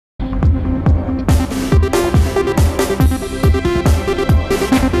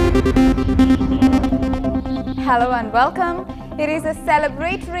Hello and welcome. It is a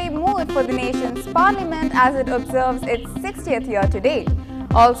celebratory mood for the nation's parliament as it observes its 60th year today.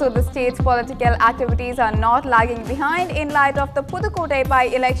 Also, the state's political activities are not lagging behind in light of the Pudukkottai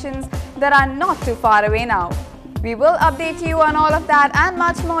by-elections that are not too far away now. We will update you on all of that and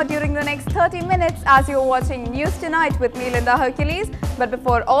much more during the next 30 minutes as you're watching News Tonight with me, Linda Hercules. But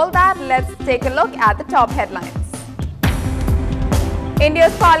before all that, let's take a look at the top headlines.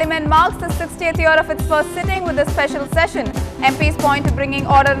 India's parliament marks the 60th year of its first sitting with a special session. MPs point to bringing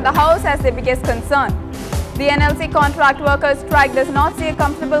order in the House as their biggest concern. The NLC contract workers' strike does not see a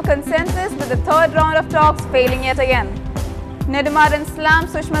comfortable consensus with the third round of talks failing yet again. Nidhumaran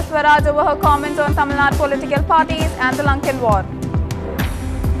slams Sushma Swaraj over her comments on Tamil Nadu political parties and the Lankan war.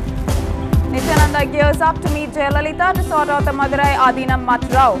 Nityananda gears up to meet Jayalalitha to sort out the Madurai Adinam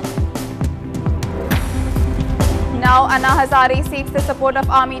Matrao. Now, Anna Hazare seeks the support of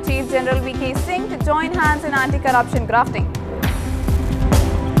Army Chief General V.K. Singh to join hands in anti-corruption grafting.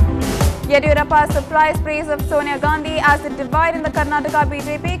 Yediyurappa's surprise praise of Sonia Gandhi as the divide in the Karnataka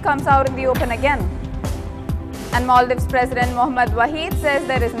BJP comes out in the open again. And Maldives President Mohammad Waheed says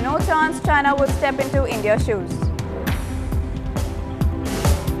there is no chance China would step into India's shoes.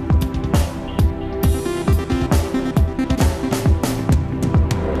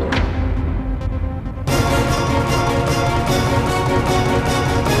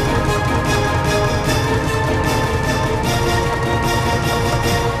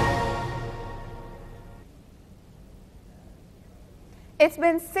 It's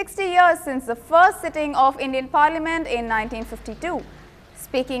been 60 years since the first sitting of Indian Parliament in 1952.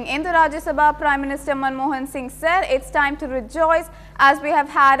 Speaking in the Rajya Sabha, Prime Minister Manmohan Singh said it's time to rejoice as we have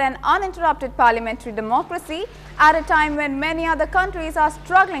had an uninterrupted parliamentary democracy at a time when many other countries are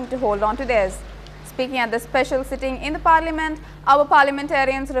struggling to hold on to theirs. Speaking at the special sitting in the Parliament, our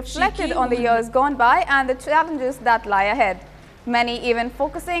parliamentarians reflected on the years gone by and the challenges that lie ahead, many even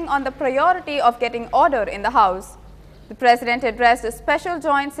focusing on the priority of getting order in the House. The President addressed a special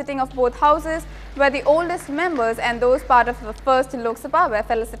joint sitting of both houses where the oldest members and those part of the first Lok Sabha were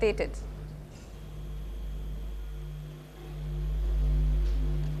felicitated.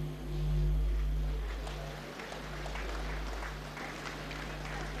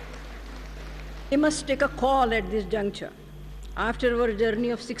 We must take a call at this juncture. After our journey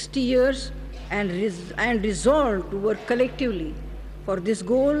of 60 years and resolve to work collectively for this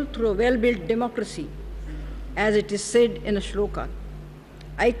goal through a well-built democracy, as it is said in a shloka,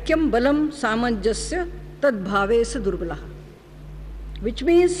 Aikyam balam samanjasya tad bhavesa durbalaha, which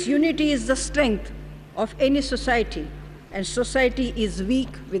means unity is the strength of any society and society is weak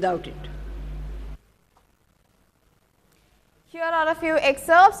without it. Here are a few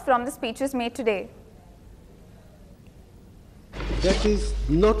excerpts from the speeches made today. That is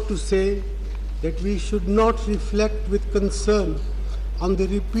not to say that we should not reflect with concern on the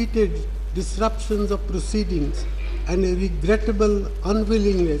repeated disruptions of proceedings and a regrettable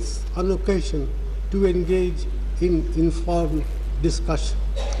unwillingness on occasion to engage in informed discussion.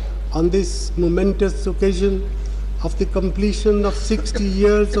 On this momentous occasion of the completion of 60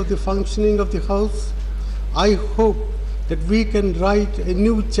 years of the functioning of the House, I hope that we can write a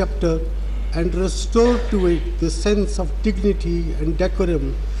new chapter and restore to it the sense of dignity and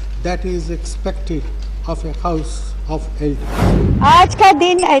decorum that is expected of a House of Elders. आज का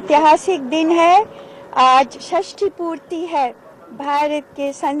दिन ऐतिहासिक दिन है। आज षष्ठी पूर्ति है भारत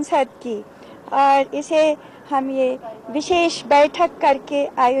के संसद की और इसे हम ये विशेष बैठक करके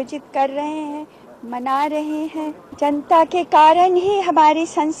आयोजित कर रहे हैं, मना रहे हैं। जनता के कारण ही हमारी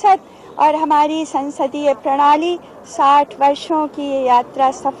संसद और हमारी संसदीय प्रणाली 60 वर्षों की ये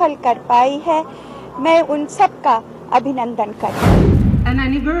यात्रा सफल कर पाई है। मैं उन सब का अभिनंदन करती हूँ। An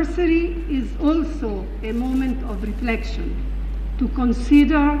anniversary is also a moment of reflection to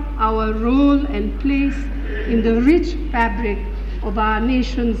consider our role and place in the rich fabric of our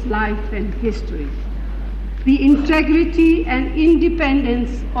nation's life and history. The integrity and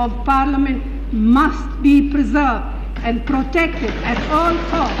independence of Parliament must be preserved and protected at all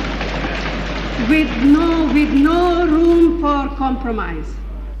costs, with no room for compromise.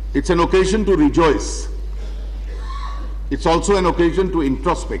 It's an occasion to rejoice. It's also an occasion to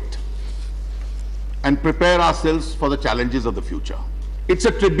introspect and prepare ourselves for the challenges of the future. It's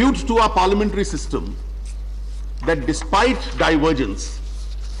a tribute to our parliamentary system that despite divergence,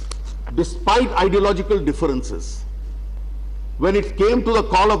 despite ideological differences, when it came to the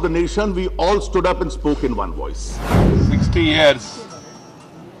call of the nation, we all stood up and spoke in one voice. 60 years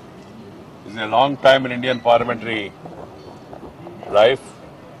is a long time in Indian parliamentary life.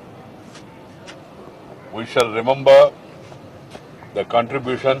 We shall remember the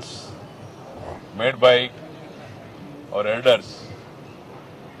contributions made by our elders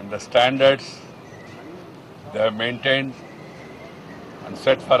and the standards they have maintained and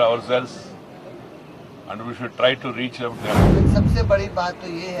set for ourselves, and we should try to reach them. सबसे बड़ी बात तो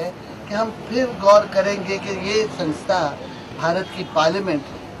ये है कि हम फिर गौर करेंगे कि ये संस्था भारत की पार्लियामेंट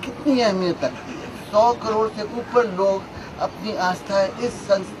कितनी अहमियत रखती है। 100 करोड़ से ऊपर लोग अपनी आस्था इस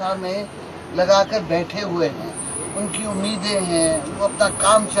संस्था में लगाकर बैठे हुए हैं। उनकी उम्मीदें हैं, वो अपना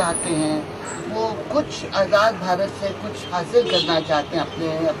काम चाहते हैं, वो कुछ आज़ाद भारत से कुछ हासिल करना चाहते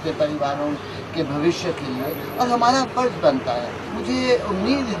हैं अपने परिवारों के भविष्य के लिए, और हमारा फर्ज बनता है। मुझे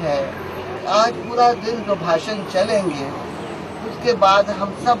उम्मीद है आज पूरा दिन जो भाषण चलेंगे उसके बाद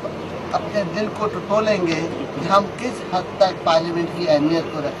हम सब अपने दिल को टटोलेंगे कि हम किस हद तक पार्लियामेंट की अहमियत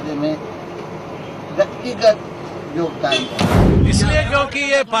को रखने में व्यक्तिगत योगदान दें। इसलिए क्योंकि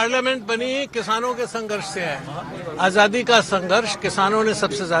ये पार्लियामेंट बनी किसानों के संघर्ष से है। आज़ादी का संघर्ष किसानों ने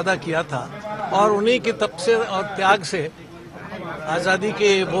सबसे ज़्यादा किया था और उन्हीं की तप से और त्याग से आज़ादी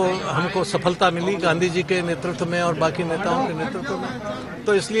के वो हमको सफलता मिली, गांधी जी के नेतृत्व में और बाकी नेताओं के नेतृत्व में।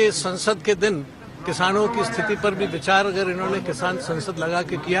 तो इसलिए संसद के दिन किसानों की स्थिति पर भी विचार अगर इन्होंने किसान संसद लगा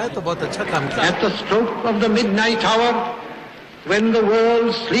के किया है तो बहुत अच्छा काम किया। At the stroke of the midnight hour, when the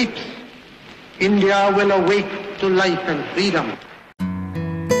world sleeps, India will awake to life and freedom.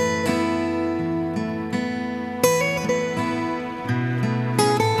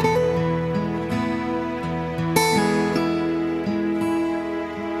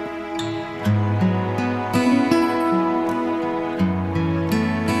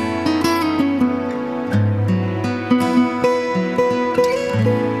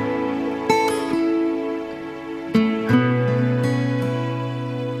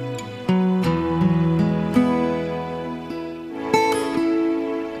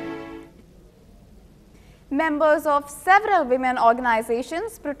 Members of several women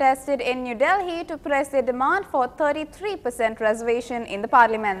organizations protested in New Delhi to press their demand for 33% reservation in the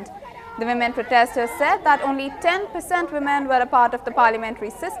parliament. The women protesters said that only 10% women were a part of the parliamentary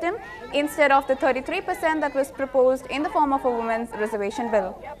system instead of the 33% that was proposed in the form of a women's reservation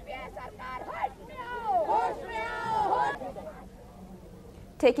bill.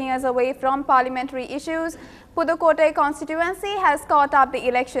 Taking us away from parliamentary issues, Pudukkottai constituency has caught up the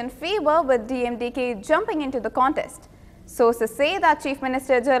election fever with DMDK jumping into the contest. Sources say that Chief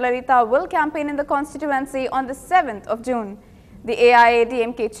Minister Jayalalitha will campaign in the constituency on the 7th of June. The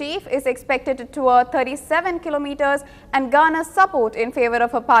AIA-DMK chief is expected to tour 37 kilometers and garner support in favor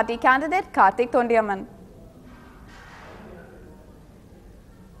of her party candidate Kartik Tondiyaman.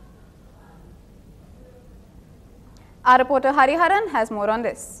 Our reporter Hariharan has more on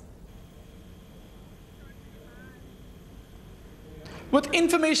this. With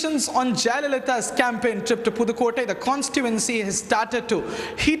informations on Jayalalitha's campaign trip to Pudukkottai, the constituency has started to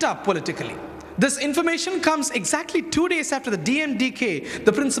heat up politically. This information comes exactly 2 days after the DMDK,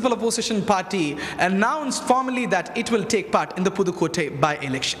 the principal opposition party, announced formally that it will take part in the Pudukkottai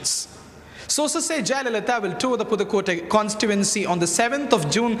by-elections. Sources say Jayalalitha will tour the Pudukkottai constituency on the 7th of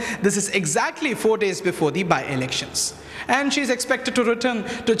June. This is exactly 4 days before the by-elections. And she is expected to return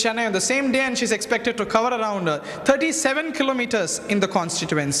to Chennai on the same day, and she is expected to cover around 37 kilometers in the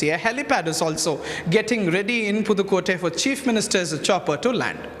constituency. A helipad is also getting ready in Pudukkottai for Chief Minister's chopper to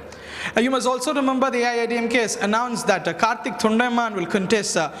land. You must also remember the AIA-DMK has announced that Kartik Tondiyaman will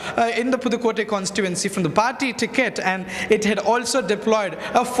contest in the Pudukkottai constituency from the party ticket, and it had also deployed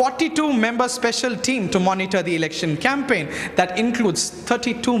a 42-member special team to monitor the election campaign that includes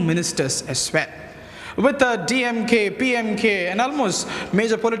 32 ministers as well. With the DMK, PMK and almost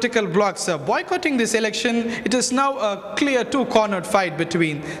major political blocs boycotting this election, it is now a clear two-cornered fight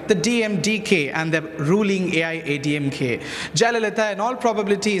between the DMDK and the ruling AIA-DMK. Jayalalitha in all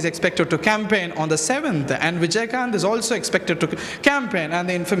probability is expected to campaign on the 7th, and Vijayakant is also expected to campaign, and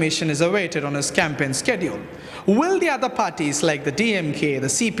the information is awaited on his campaign schedule. Will the other parties like the DMK, the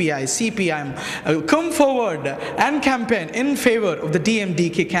CPI, CPIM come forward and campaign in favor of the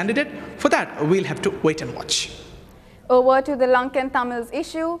DMDK candidate? For that, we'll have to wait and watch. Over to the Lankan Tamils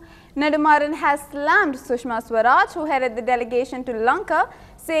issue. Nedumaran has slammed Sushma Swaraj, who headed the delegation to Lanka,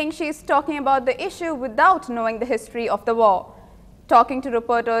 saying she is talking about the issue without knowing the history of the war. Talking to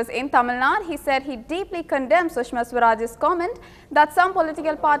reporters in Tamil Nadu, he said he deeply condemns Sushma Swaraj's comment that some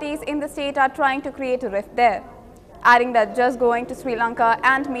political parties in the state are trying to create a rift there, adding that just going to Sri Lanka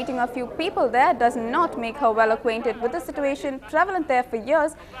and meeting a few people there does not make her well acquainted with the situation prevalent there for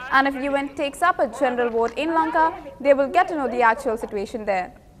years, and if UN takes up a general vote in Lanka, they will get to know the actual situation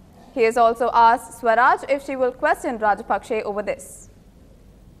there. He has also asked Swaraj if she will question Rajapakse over this.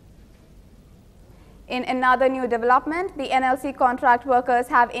 In another new development, the NLC contract workers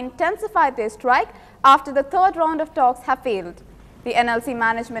have intensified their strike after the third round of talks have failed. The NLC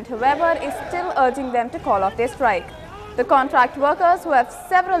management, however, is still urging them to call off their strike. The contract workers, who have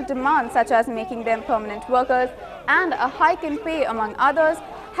several demands such as making them permanent workers and a hike in pay among others,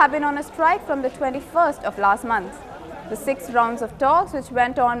 have been on a strike from the 21st of last month. The 6 rounds of talks, which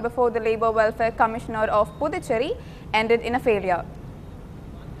went on before the Labour Welfare Commissioner of Puducherry, ended in a failure.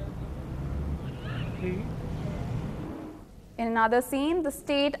 In another scene, the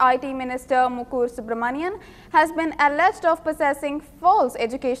state IT minister Mukul Subramanian has been alleged of possessing false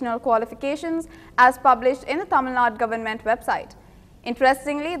educational qualifications as published in the Tamil Nadu government website.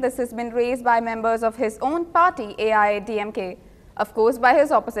 Interestingly, this has been raised by members of his own party, AIADMK, of course by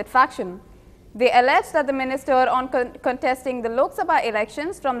his opposite faction. They allege that the minister, on contesting the Lok Sabha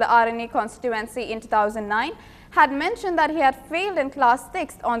elections from the RNA constituency in 2009, had mentioned that he had failed in class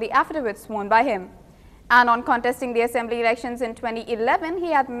 6th on the affidavit sworn by him. And on contesting the assembly elections in 2011,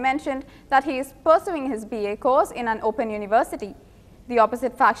 he had mentioned that he is pursuing his BA course in an open university. The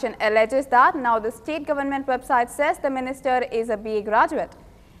opposite faction alleges that now the state government website says the minister is a BA graduate.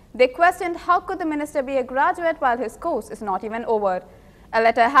 They questioned how could the minister be a graduate while his course is not even over. A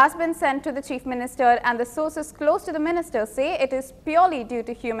letter has been sent to the chief minister, and the sources close to the minister say it is purely due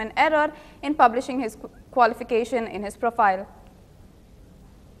to human error in publishing his qualification in his profile.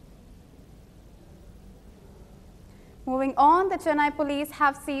 Moving on, the Chennai police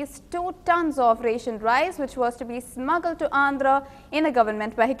have seized 2 tons of ration rice which was to be smuggled to Andhra in a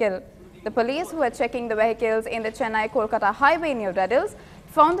government vehicle. The police, who were checking the vehicles in the Chennai-Kolkata highway near Reddles,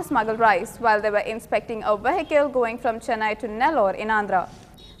 found the smuggled rice while they were inspecting a vehicle going from Chennai to Nellore in Andhra.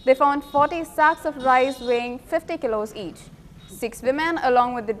 They found 40 sacks of rice weighing 50 kilos each. 6 women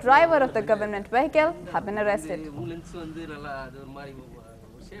along with the driver of the government vehicle have been arrested.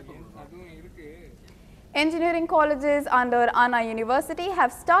 Engineering colleges under Anna University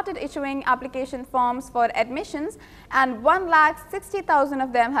have started issuing application forms for admissions, and 1,60,000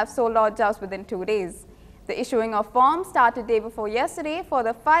 of them have sold out just within 2 days. The issuing of forms started day before yesterday for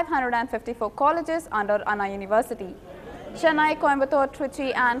the 554 colleges under Anna University. Chennai, Coimbatore,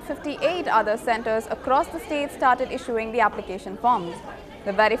 Trichy and 58 other centers across the state started issuing the application forms.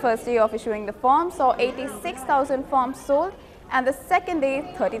 The very first day of issuing the forms saw 86,000 forms sold, and the second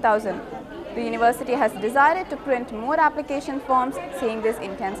day 30,000. The university has decided to print more application forms, seeing this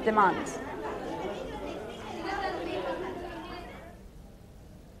intense demand.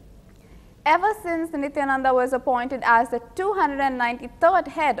 Ever since Nityananda was appointed as the 293rd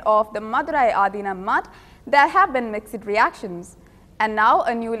head of the Madurai Adina Mutt, there have been mixed reactions. And now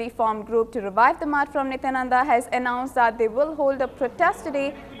a newly formed group to revive the Mutt from Nityananda has announced that they will hold a protest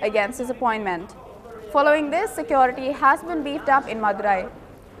today against his appointment. Following this, security has been beefed up in Madurai.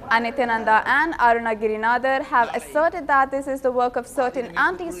 Nityananda and Aruna Girinadhar have asserted that this is the work of certain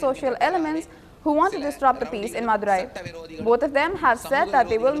anti-social elements who want to disrupt the peace in Madurai. Both of them have said that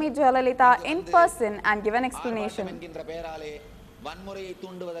they will meet Jayalalitha in person and give an explanation.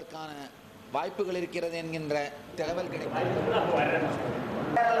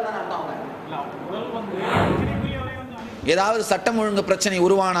 ஏதாவது சட்டம் ஒழுங்கு பிரச்சனை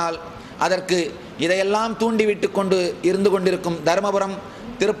உருவானால் அதற்கு இதையெல்லாம் தூண்டிவிட்டு கொண்டு இருந்து கொண்டிருக்கும் தர்மபுரம்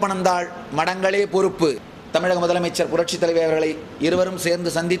திருப்பனந்தாள் மடங்களே பொறுப்பு. தமிழக முதலமைச்சர் புரட்சித் தலைவர் அவர்களை இருவரும் சேர்ந்து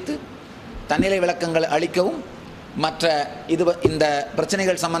சந்தித்து தன்னிலை விளக்கங்கள் அளிக்கவும் மற்ற இந்த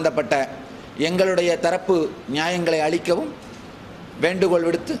பிரச்சனைகள் சம்பந்தப்பட்ட எங்களுடைய தரப்பு நியாயங்களை அளிக்கவும் வேண்டுகோள்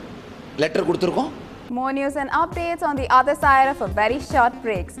விடுத்து லெட்டர் கொடுத்திருக்கோம். More news and updates on the other side of a very short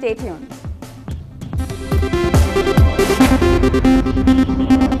break. Stay tuned.